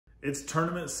It's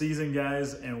tournament season,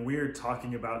 guys, and we're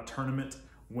talking about tournament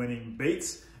winning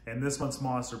baits. And this month's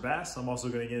Monster Bass, I'm also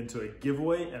going to get into a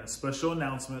giveaway and a special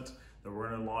announcement that we're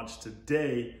going to launch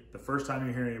today, the first time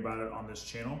you're hearing about it on this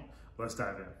channel. Let's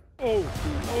dive in. Oh.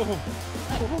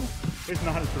 It's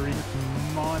not a 3, it's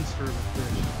a monster of a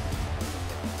fish.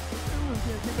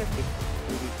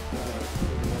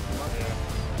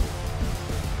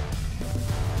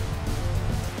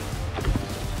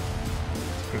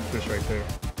 It's a good fish right there.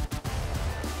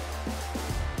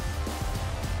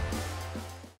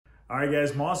 All right,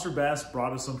 guys, Monster Bass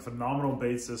brought us some phenomenal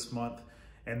baits this month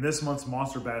and this month's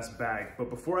Monster Bass bag. But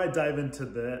before I dive into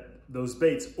those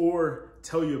baits or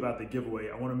tell you about the giveaway,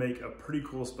 I want to make a pretty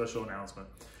cool special announcement.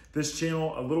 This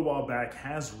channel, a little while back,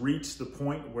 has reached the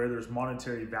point where there's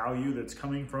monetary value that's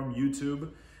coming from YouTube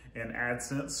and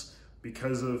AdSense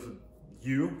because of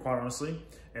you, quite honestly,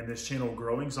 and this channel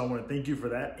growing. So I want to thank you for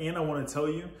that. And I want to tell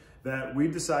you that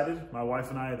we've decided, my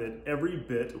wife and I, that every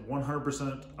bit,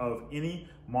 100% of any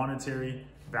monetary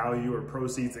value or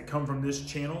proceeds that come from this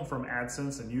channel, from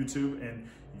AdSense and YouTube and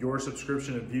your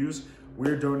subscription and views,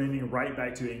 we're donating right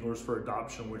back to Anglers for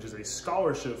Adoption, which is a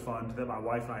scholarship fund that my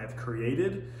wife and I have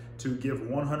created to give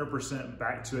 100%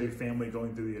 back to a family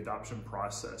going through the adoption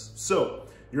process. So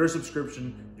your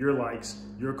subscription, your likes,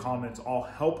 your comments all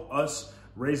help us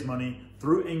raise money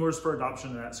through Anglers for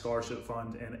Adoption and that scholarship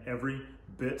fund, and every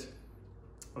bit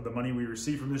of the money we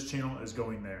receive from this channel is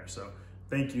going there. So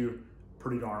thank you,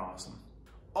 pretty darn awesome.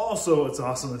 Also, what's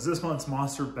awesome is this month's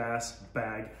Monster Bass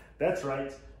bag. That's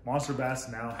right, Monster Bass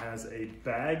now has a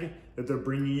bag that they're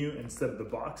bringing you instead of the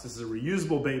box. This is a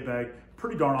reusable bait bag,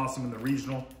 pretty darn awesome in the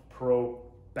regional pro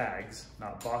bags,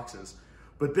 not boxes.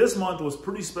 But this month was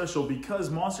pretty special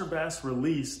because Monster Bass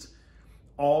released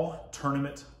all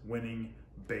tournament winning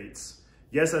baits.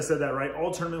 Yes, I said that right,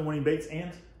 all tournament winning baits,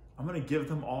 and I'm gonna give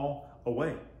them all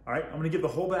away, all right? I'm gonna give the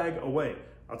whole bag away.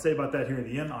 I'll tell you about that here in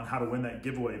the end on how to win that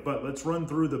giveaway, but let's run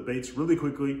through the baits really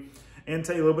quickly and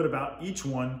tell you a little bit about each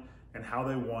one and how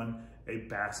they won a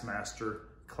Bassmaster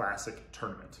Classic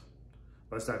tournament.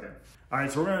 Let's dive in. All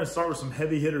right, so we're gonna start with some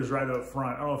heavy hitters right up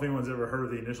front. I don't know if anyone's ever heard of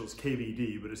the initials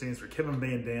KVD, but it stands for Kevin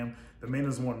Van Dam. The man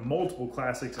has won multiple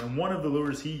classics, and one of the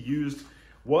lures he used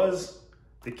was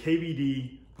the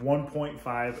KVD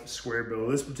 1.5 square bill.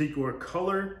 This particular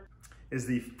color is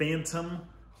the Phantom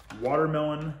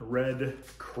Watermelon Red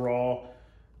Crawl.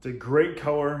 It's a great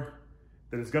color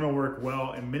that is gonna work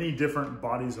well in many different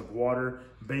bodies of water,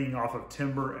 banging off of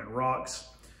timber and rocks.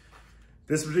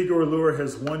 This particular lure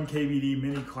has won KVD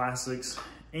mini classics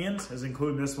and has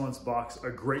included in this month's box,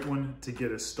 a great one to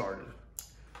get us started.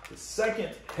 The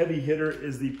second heavy hitter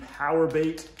is the Power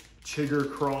Bait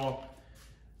Chigger Crawl,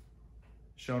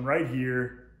 shown right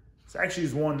here. It's actually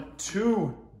has won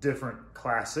 2 different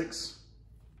classics.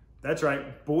 That's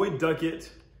right, Boyd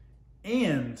Duckett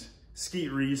and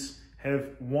Skeet Reese have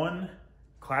won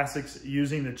classics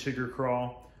using the Chigger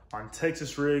Crawl on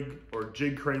Texas rig or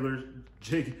jig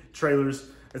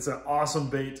trailers. It's an awesome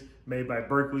bait made by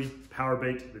Berkeley Power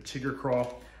Bait, the Chigger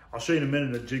Crawl. I'll show you in a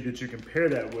minute a jig that you can pair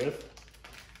that with.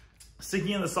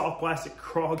 Sticking in the soft plastic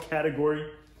crawl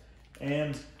category,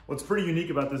 and what's pretty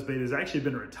unique about this bait is actually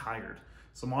been retired.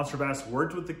 So Monster Bass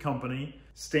worked with the company,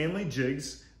 Stanley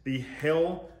Jigs, the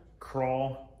Hell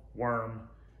Crawl Worm.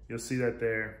 You'll see that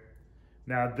there.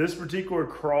 Now this particular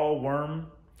crawl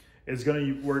worm is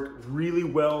gonna work really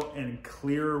well in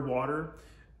clear water,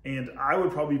 and I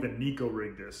would probably even Nico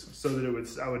rig this so that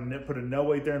I would put a no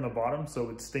weight there in the bottom so it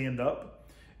would stand up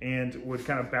and would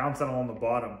kind of bounce out along the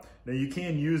bottom. Now you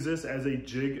can use this as a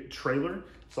jig trailer.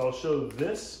 So I'll show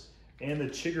this and the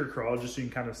Chigger Crawl just so you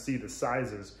can kind of see the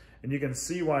sizes. And you can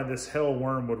see why this Hell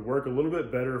Worm would work a little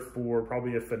bit better for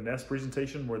probably a finesse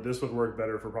presentation, where this would work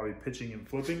better for probably pitching and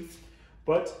flipping.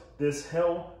 But this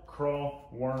Hell Crawl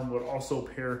Worm would also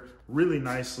pair really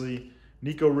nicely,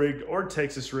 Nico rigged or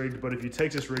Texas rigged, but if you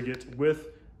Texas rig it with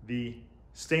the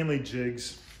Stanley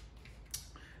Jigs,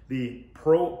 the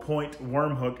Pro Point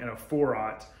worm hook and a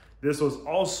 4/0. This was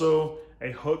also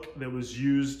a hook that was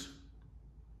used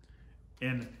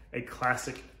in a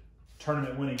classic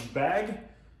tournament winning bag.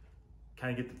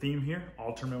 Kind of get the theme here,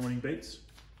 all tournament winning baits.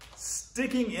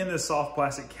 Sticking in the soft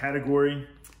plastic category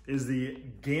is the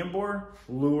Gambler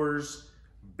Lures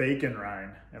Bacon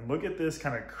Rind. And look at this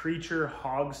kind of creature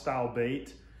hog style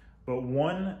bait, but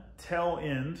one tail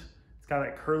end. It's got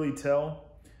that curly tail.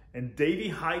 And Davey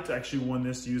Height actually won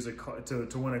this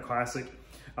to win a classic.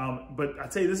 But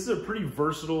I'd say this is a pretty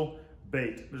versatile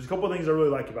bait. There's a couple of things I really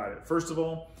like about it. First of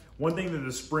all, one thing that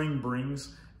the spring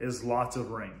brings is lots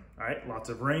of rain, all right? Lots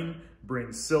of rain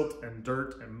brings silt and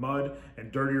dirt and mud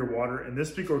and dirtier water. And this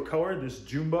particular color, this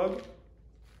June bug,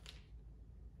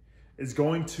 is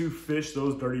going to fish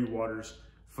those dirty waters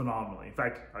phenomenally. In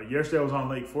fact, yesterday I was on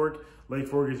Lake Fork. Lake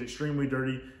Fork is extremely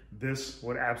dirty. This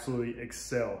would absolutely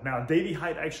excel. Now, Davey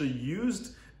Height actually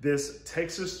used this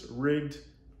Texas rigged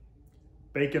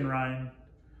bacon rind,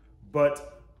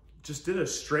 but just did a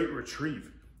straight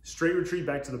retrieve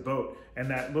back to the boat. And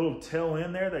that little tail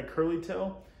in there, that curly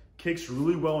tail, kicks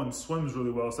really well and swims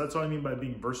really well. So that's what I mean by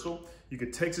being versatile. You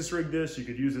could Texas rig this, you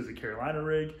could use it as a Carolina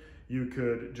rig, you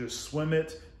could just swim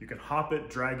it, you can hop it,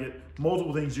 drag it,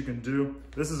 multiple things you can do.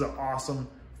 This is an awesome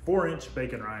 4-inch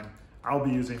bacon rind. I'll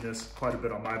be using this quite a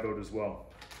bit on my boat as well.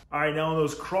 All right, now on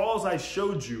those crawls I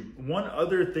showed you, one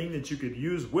other thing that you could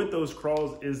use with those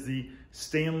crawls is the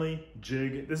Stanley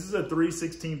jig. This is a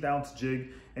 3/16 ounce jig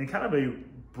and kind of a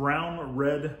brown,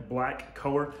 red, black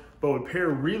color, but would pair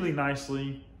really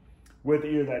nicely with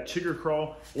either that chigger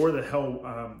crawl or the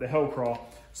hell crawl.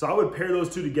 So I would pair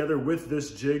those two together with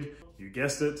this jig. You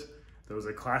guessed it, there was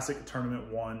a classic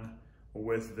tournament one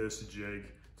with this jig.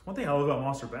 It's one thing I love about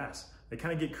Monster Bass. They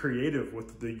kind of get creative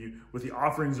with the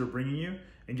offerings they're bringing you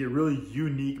and get really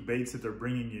unique baits that they're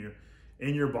bringing you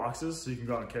in your boxes so you can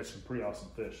go out and catch some pretty awesome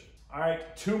fish. All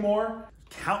right, 2 more.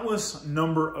 Countless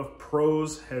number of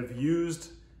pros have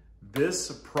used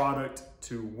this product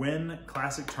to win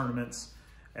classic tournaments,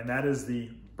 and that is the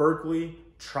Berkley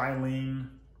Trilene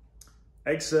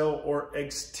XL or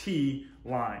XT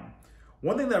line.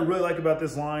 One thing that I really like about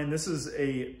this line, this is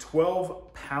a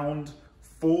 12-pound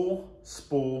full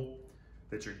spool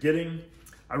that you're getting.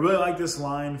 I really like this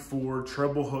line for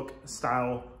treble hook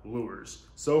style lures.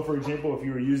 So for example, if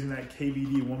you were using that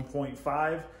KVD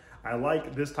 1.5, I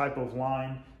like this type of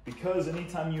line because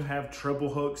anytime you have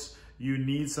treble hooks, you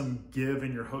need some give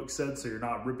in your hook set so you're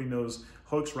not ripping those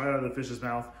hooks right out of the fish's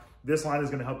mouth. This line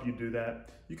is gonna help you do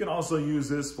that. You can also use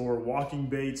this for walking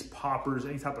baits, poppers,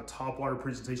 any type of topwater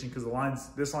presentation because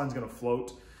this line's gonna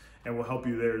float and will help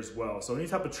you there as well. So any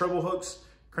type of treble hooks,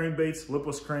 crankbaits,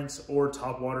 lipless cranks, or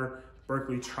topwater,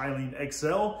 Berkley Trilene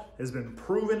XL has been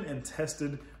proven and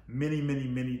tested many, many,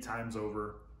 many times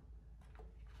over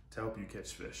to help you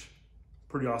catch fish.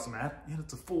 Pretty awesome, man. And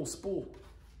it's a full spool.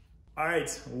 All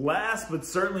right, last but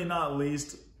certainly not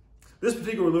least, this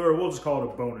particular lure, we'll just call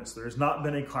it a bonus. There's not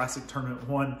been a classic tournament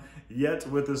one yet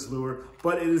with this lure,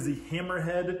 but it is the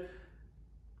Hammerhead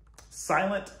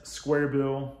Silent Square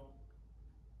Bill.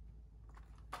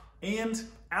 And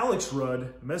Alex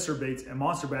Rudd, Messer Baits, and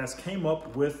Monster Bass came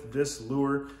up with this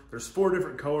lure. There's 4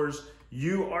 different colors.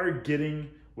 You are getting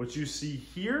what you see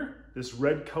here, this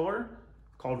red color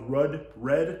called Rudd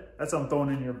Red. That's what I'm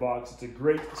throwing in your box. It's a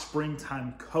great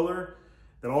springtime color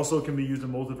that also can be used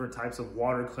in multiple different types of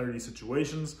water clarity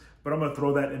situations, but I'm gonna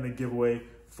throw that in the giveaway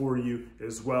for you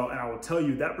as well. And I will tell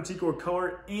you that particular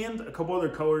color and a couple other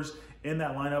colors in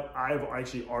that lineup, I've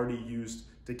actually already used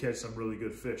to catch some really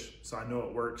good fish. So I know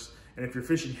it works. And if you're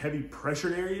fishing heavy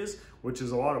pressured areas, which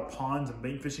is a lot of ponds and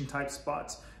bait fishing type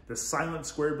spots, the Silent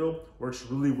Square Bill works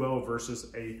really well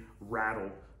versus a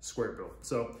rattle square bill.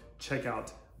 So check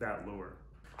out that lure.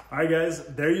 All right, guys,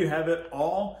 there you have it.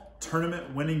 All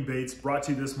tournament winning baits brought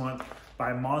to you this month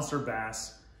by Monster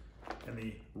Bass and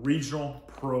the Regional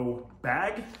Pro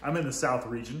Bag. I'm in the South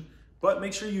region, but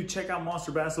make sure you check out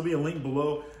Monster Bass. There'll be a link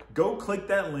below. Go click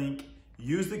that link,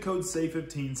 use the code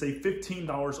SAVE15, save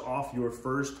 $15 off your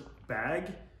first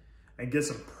bag, and get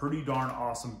some pretty darn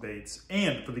awesome baits.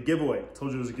 And for the giveaway, I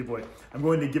told you it was a giveaway, I'm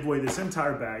going to give away this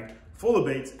entire bag full of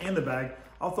baits and the bag.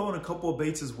 I'll throw in a couple of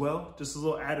baits as well, just a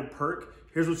little added perk.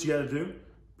 Here's what you gotta do,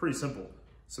 pretty simple.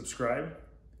 Subscribe,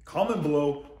 comment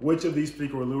below which of these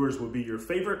particular lures would be your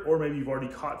favorite, or maybe you've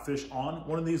already caught fish on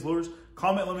one of these lures.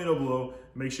 Comment, let me know below.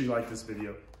 Make sure you like this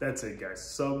video. That's it, guys.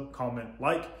 Sub, comment,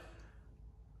 like.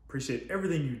 Appreciate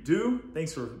everything you do.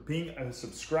 Thanks for being a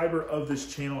subscriber of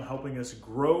this channel, helping us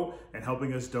grow and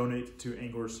helping us donate to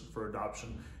Anglers for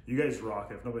Adoption. You guys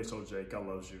rock. If nobody's told Jake, God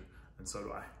loves you, and so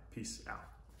do I. Peace out.